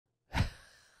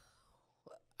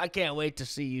I can't wait to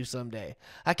see you someday.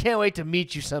 I can't wait to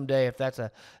meet you someday if that's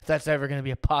ever going to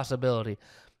be a possibility.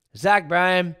 Zach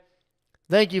Bryan,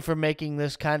 thank you for making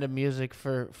this kind of music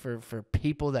for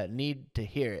people that need to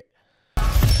hear it.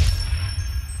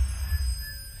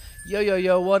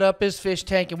 Yo, what up? It's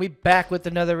Fischtank, and we back with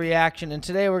another reaction. And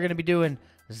today we're going to be doing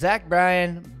Zach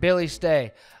Bryan, Billy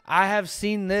Stay. I have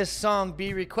seen this song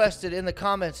be requested in the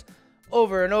comments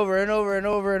over and over and over and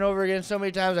over and over again so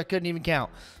many times I couldn't even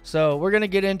count. So we're going to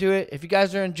get into it. If you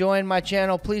guys are enjoying my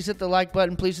channel, please hit the like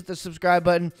button. Please hit the subscribe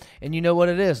button. And you know what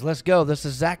it is. Let's go. This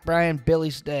is Zach Bryan, Billy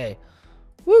Stay.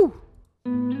 Woo!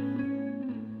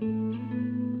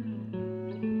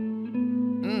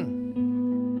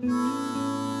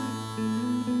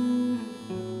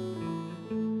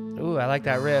 Ooh, I like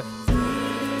that riff.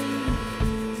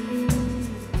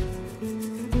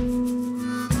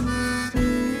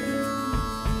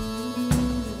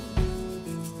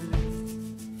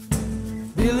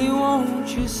 Billy,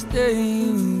 won't you stay?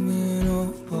 We've been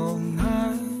up all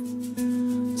night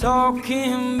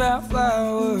talking about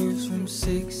flowers from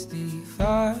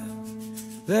 65.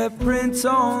 That print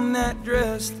on that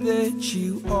dress that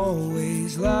you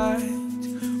always liked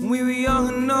when we were young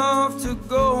enough to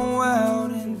go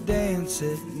out and dance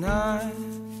at night.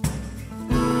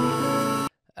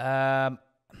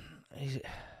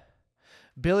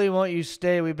 Billy, won't you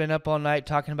stay? We've been up all night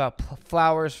talking about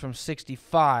flowers from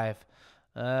 65.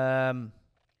 The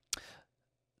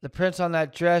prints on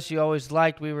that dress you always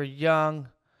liked. We were young.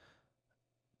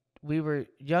 We were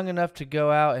young enough to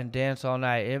go out and dance all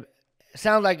night. It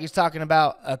sounds like he's talking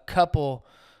about a couple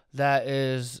that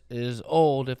is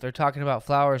old. If they're talking about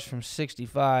flowers from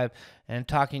 65 and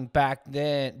talking back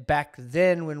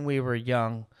then when we were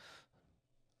young.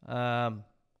 All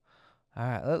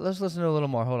right, let's listen to a little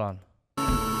more. Hold on.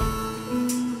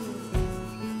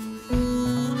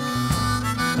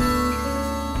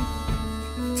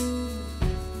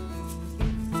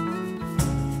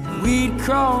 We'd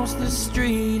cross the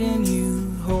street and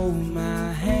you'd hold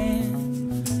my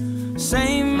hand.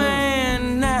 Same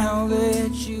man now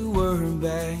that you were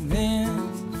back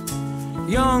then.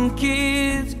 Young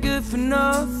kids, good for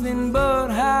nothing but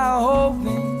high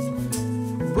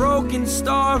hoping. Broken,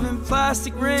 starving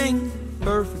plastic ring,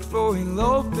 perfect for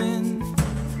eloping.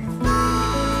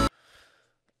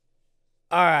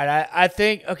 All right, I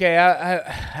think, okay,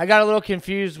 I got a little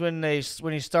confused when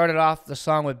he started off the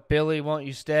song with Billy, Won't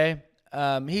You Stay?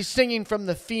 He's singing from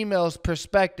the female's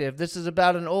perspective. This is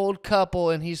about an old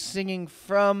couple, and he's singing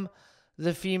from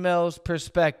the female's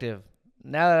perspective.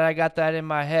 Now that I got that in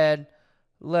my head,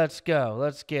 let's go.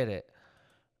 Let's get it.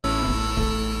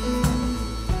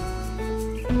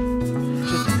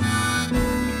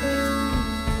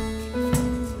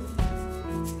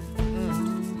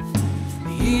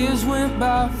 Years went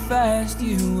by fast,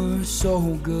 you were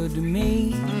so good to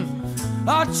me.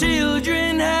 Our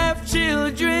children have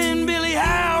children, Billy,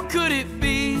 how could it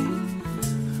be?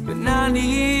 But 90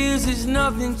 years is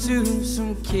nothing to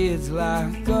some kids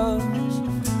like us.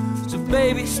 So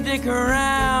baby, stick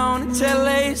around and tell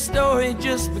a story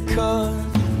just because.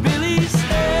 Billy,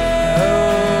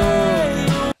 stay.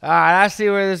 All right, I see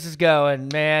where this is going,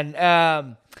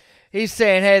 man. He's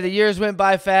saying, hey, the years went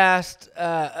by fast,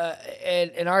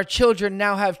 and our children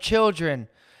now have children.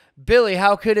 Billy,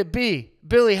 how could it be?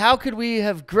 Billy, how could we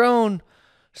have grown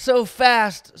so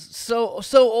fast, so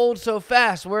old so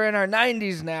fast? We're in our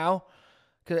 90s now.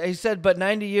 He said, but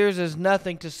 90 years is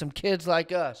nothing to some kids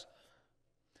like us.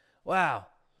 Wow.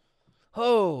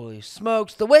 Holy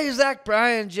smokes. The way Zach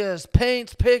Bryan just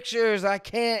paints pictures, I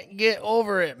can't get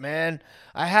over it, man.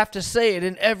 I have to say it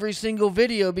in every single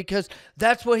video because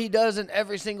that's what he does in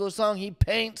every single song. He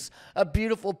paints a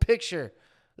beautiful picture.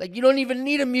 Like, you don't even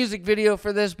need a music video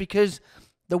for this because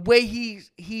the way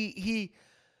he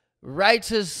writes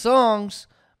his songs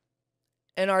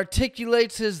and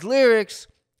articulates his lyrics,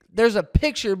 there's a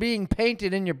picture being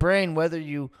painted in your brain whether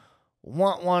you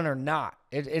want one or not.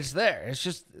 It's there. It's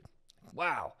just...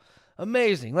 wow.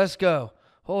 Amazing. Let's go.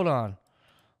 Hold on.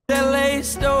 Tell a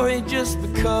story just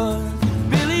because.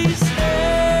 Billy, stay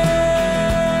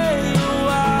a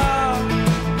while.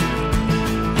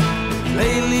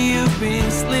 Lately you've been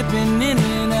slipping in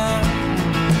and out.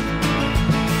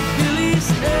 Billy,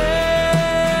 stay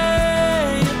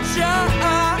a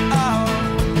child.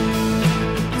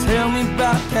 Tell me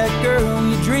about that girl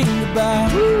you dreamed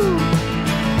about. Woo.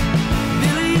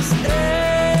 Billy, stay.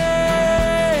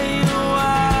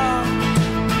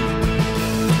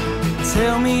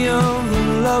 Tell me of the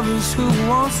lovers who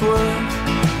once were.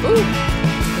 Ooh.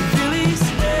 Billy,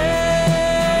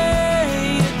 stay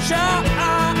a child.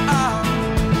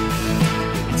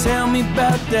 Tell me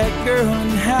about that girl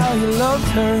and how you loved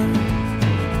her.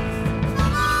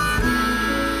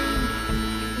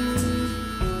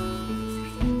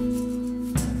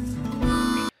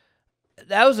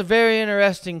 That was a very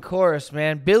interesting chorus,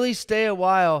 man. Billy, stay a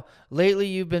while. Lately,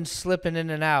 you've been slipping in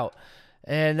and out.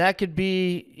 And that could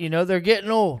be, you know, they're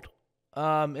getting old.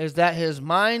 Is that his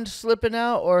mind slipping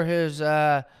out, or his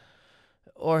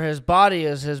body?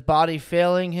 Is his body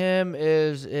failing him?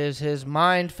 Is his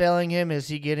mind failing him? Is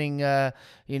he getting,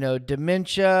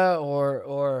 dementia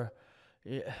or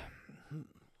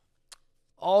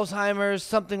Alzheimer's,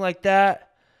 something like that?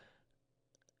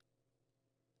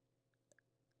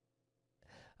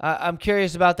 I'm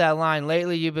curious about that line.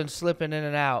 Lately, you've been slipping in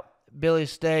and out. Billy,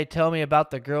 stay. Tell me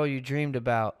about the girl you dreamed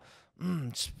about.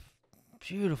 It's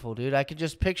beautiful, dude. I could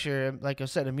just picture, like I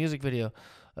said, a music video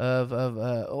of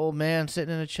an old man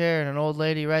sitting in a chair and an old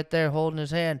lady right there holding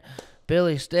his hand.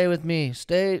 Billy, stay with me.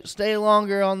 Stay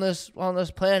longer on this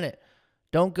planet.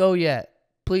 Don't go yet.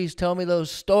 Please tell me those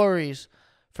stories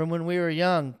from when we were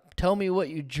young. Tell me what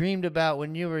you dreamed about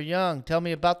when you were young. Tell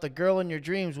me about the girl in your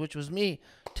dreams, which was me.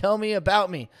 Tell me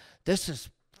about me. This is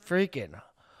freaking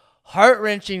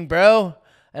heart-wrenching, bro.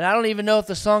 And I don't even know if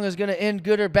the song is going to end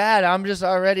good or bad. I'm just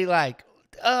already like,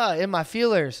 in my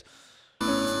feelers.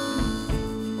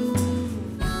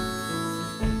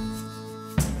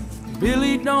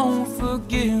 Billy, don't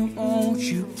forget, won't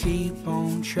you keep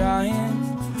on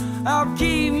trying? I'll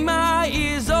keep my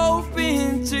ears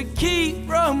open to keep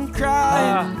from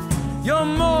crying. You're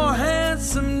more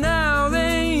handsome now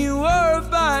than you were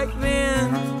back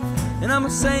then, and I'm the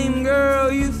same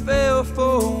girl you fell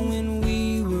for when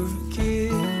we were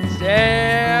kids.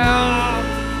 Damn.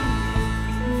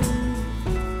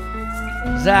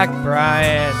 Zach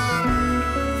Bryan.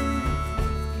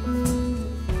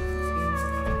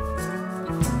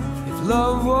 If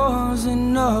love was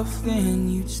enough, then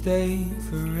you'd stay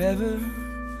forever.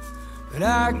 But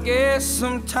I guess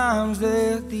sometimes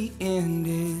that the end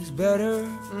is better.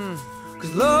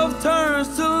 'Cause love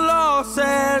turns to loss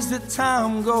as the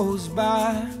time goes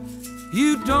by.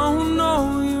 You don't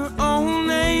know your own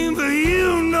name, but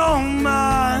you know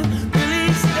mine.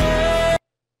 Billy, stay.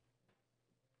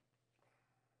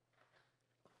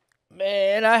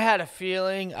 Man, I had a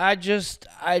feeling. I just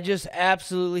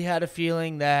absolutely had a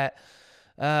feeling that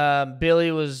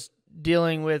Billy was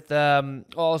dealing with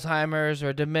Alzheimer's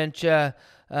or dementia,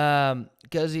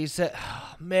 because he said,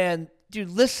 oh, man, dude,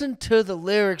 listen to the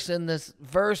lyrics in this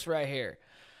verse right here.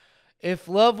 If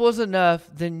love was enough,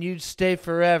 then you'd stay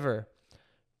forever,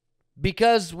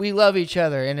 because we love each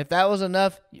other. And if that was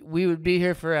enough, we would be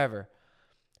here forever.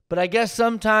 But I guess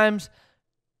sometimes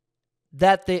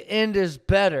that the end is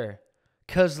better,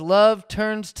 because love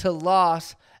turns to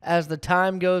loss as the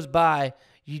time goes by.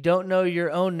 You don't know your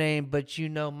own name, but you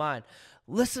know mine.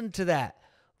 Listen to that.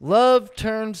 Love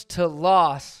turns to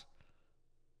loss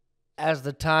as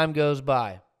the time goes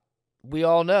by. We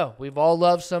all know. We've all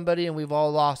loved somebody and we've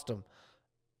all lost them.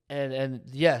 And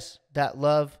yes, that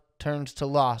love turns to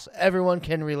loss. Everyone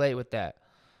can relate with that.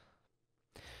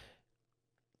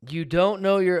 You don't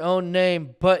know your own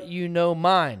name, but you know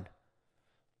mine.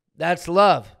 That's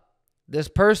love. This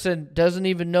person doesn't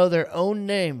even know their own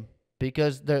name,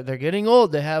 because they're getting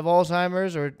old. They have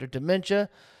Alzheimer's or dementia,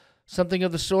 something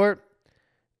of the sort.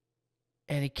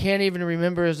 And he can't even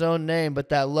remember his own name, but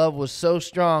that love was so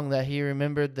strong that he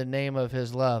remembered the name of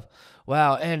his love.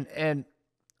 Wow. And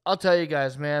I'll tell you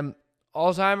guys, man,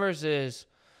 Alzheimer's is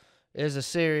a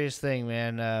serious thing,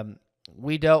 man.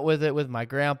 We dealt with it with my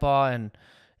grandpa, and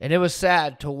it was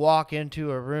sad to walk into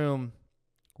a room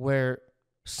where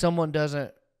someone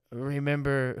doesn't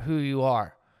remember who you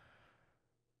are.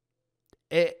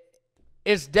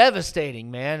 It's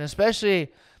devastating, man.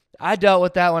 Especially, I dealt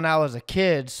with that when I was a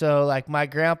kid. So, like, my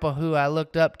grandpa, who I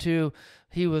looked up to,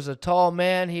 he was a tall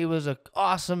man. He was an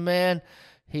awesome man.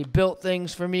 He built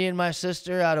things for me and my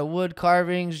sister out of wood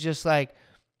carvings, just like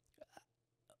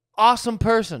awesome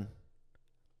person.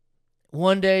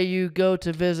 One day you go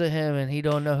to visit him and he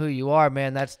don't know who you are,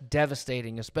 man. That's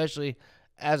devastating, especially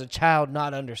as a child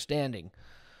not understanding.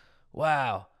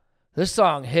 Wow. This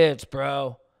song hits,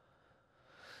 bro.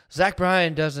 Zach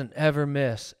Bryan doesn't ever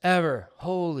miss. Ever.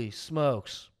 Holy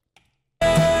smokes.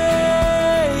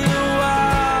 Hey,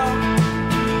 wow.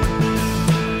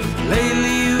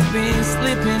 Lately you've been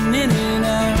slipping in and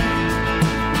out.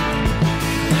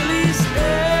 Billy,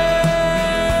 stay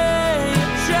a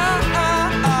child.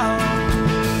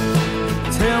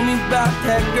 Tell me about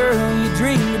that girl you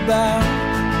dreamed about.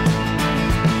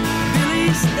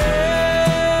 Billy, stay.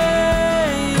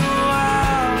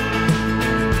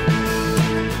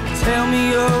 Tell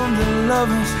me of the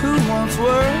lovers who once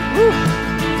were. Woo.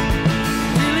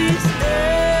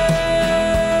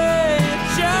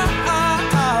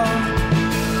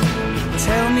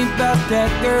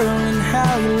 that girl and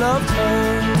how you loved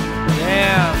her.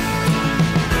 Damn.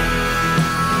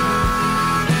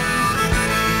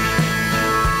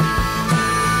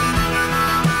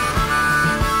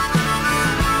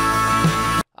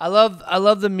 I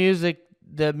love the music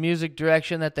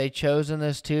direction that they chose in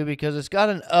this too, because it's got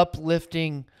an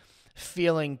uplifting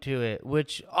feeling to it,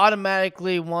 which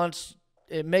automatically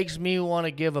it makes me want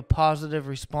to give a positive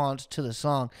response to the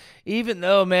song. Even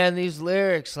though, man, these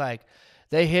lyrics, like,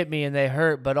 they hit me and they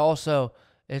hurt, but also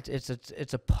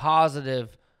it's a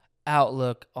positive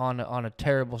outlook on a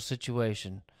terrible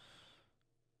situation.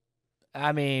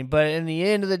 I mean, but in the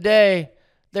end of the day,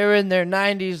 they're in their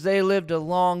 90s. They lived a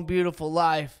long, beautiful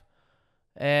life.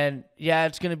 And yeah,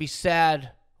 it's going to be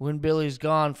sad when Billy's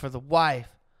gone for the wife.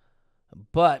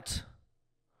 But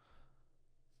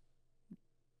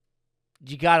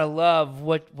you got to love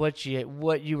what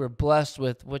you were blessed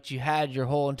with, what you had your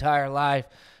whole entire life.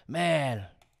 Man.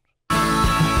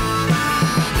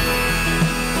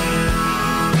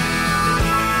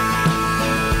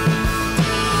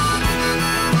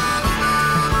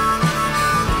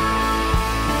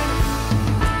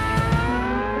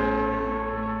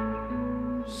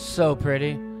 So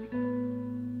pretty. And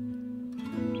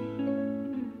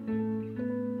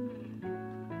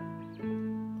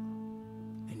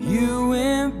you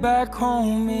went back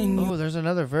home and oh, there's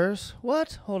another verse.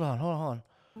 What? Hold on.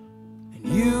 And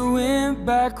you went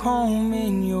back home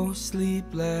in your sleep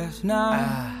last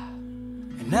night.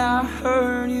 And I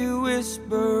heard you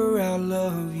whisper, I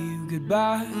love you,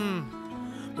 goodbye.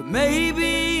 But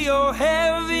maybe your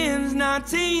heaven's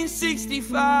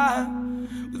 1965.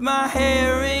 With my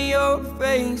hair in your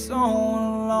face on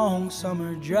a long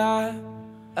summer drive.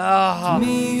 To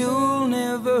me, you'll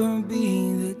never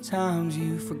be the times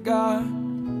you forgot,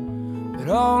 but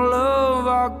all of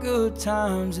our good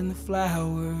times and the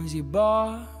flowers you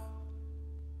bought.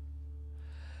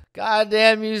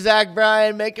 Goddamn you, Zach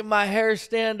Bryan, making my hair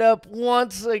stand up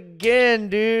once again,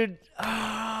 dude.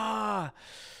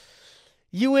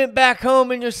 You went back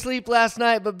home in your sleep last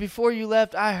night, but before you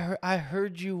left, I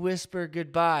heard you whisper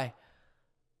goodbye.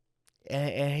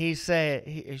 And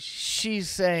she's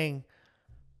saying,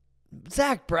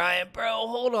 Zach Bryan, bro,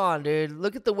 hold on, dude.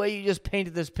 Look at the way you just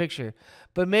painted this picture.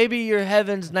 But maybe your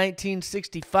heaven's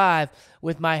 1965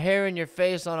 with my hair in your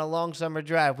face on a long summer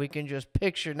drive. We can just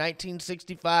picture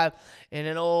 1965 in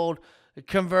an old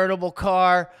convertible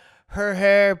car, her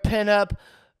hair pin up,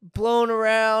 blown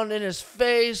around in his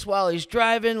face while he's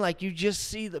driving. Like, you just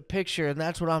see the picture, and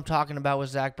that's what I'm talking about with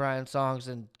Zach Bryan songs.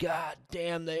 And god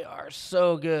damn, they are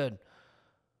so good,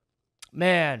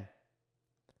 man.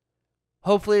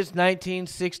 Hopefully it's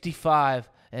 1965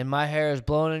 and my hair is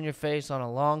blown in your face on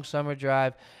a long summer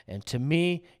drive, and to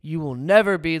me, you will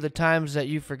never be the times that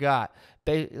you forgot.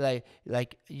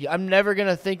 I'm never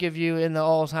gonna think of you in the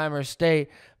Alzheimer's state,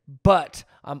 but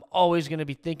I'm always going to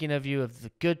be thinking of you, of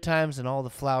the good times and all the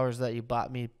flowers that you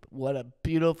bought me. What a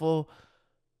beautiful,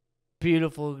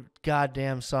 beautiful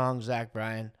goddamn song, Zach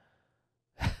Bryan.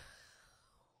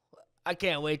 I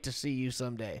can't wait to see you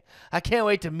someday. I can't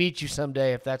wait to meet you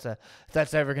someday if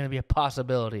that's ever going to be a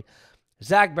possibility.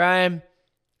 Zach Bryan,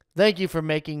 thank you for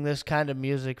making this kind of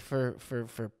music for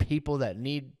people that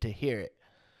need to hear it.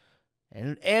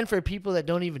 And for people that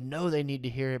don't even know they need to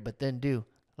hear it, but then do,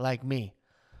 like me.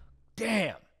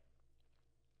 Damn.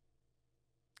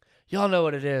 Y'all know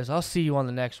what it is. I'll see you on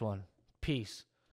the next one. Peace.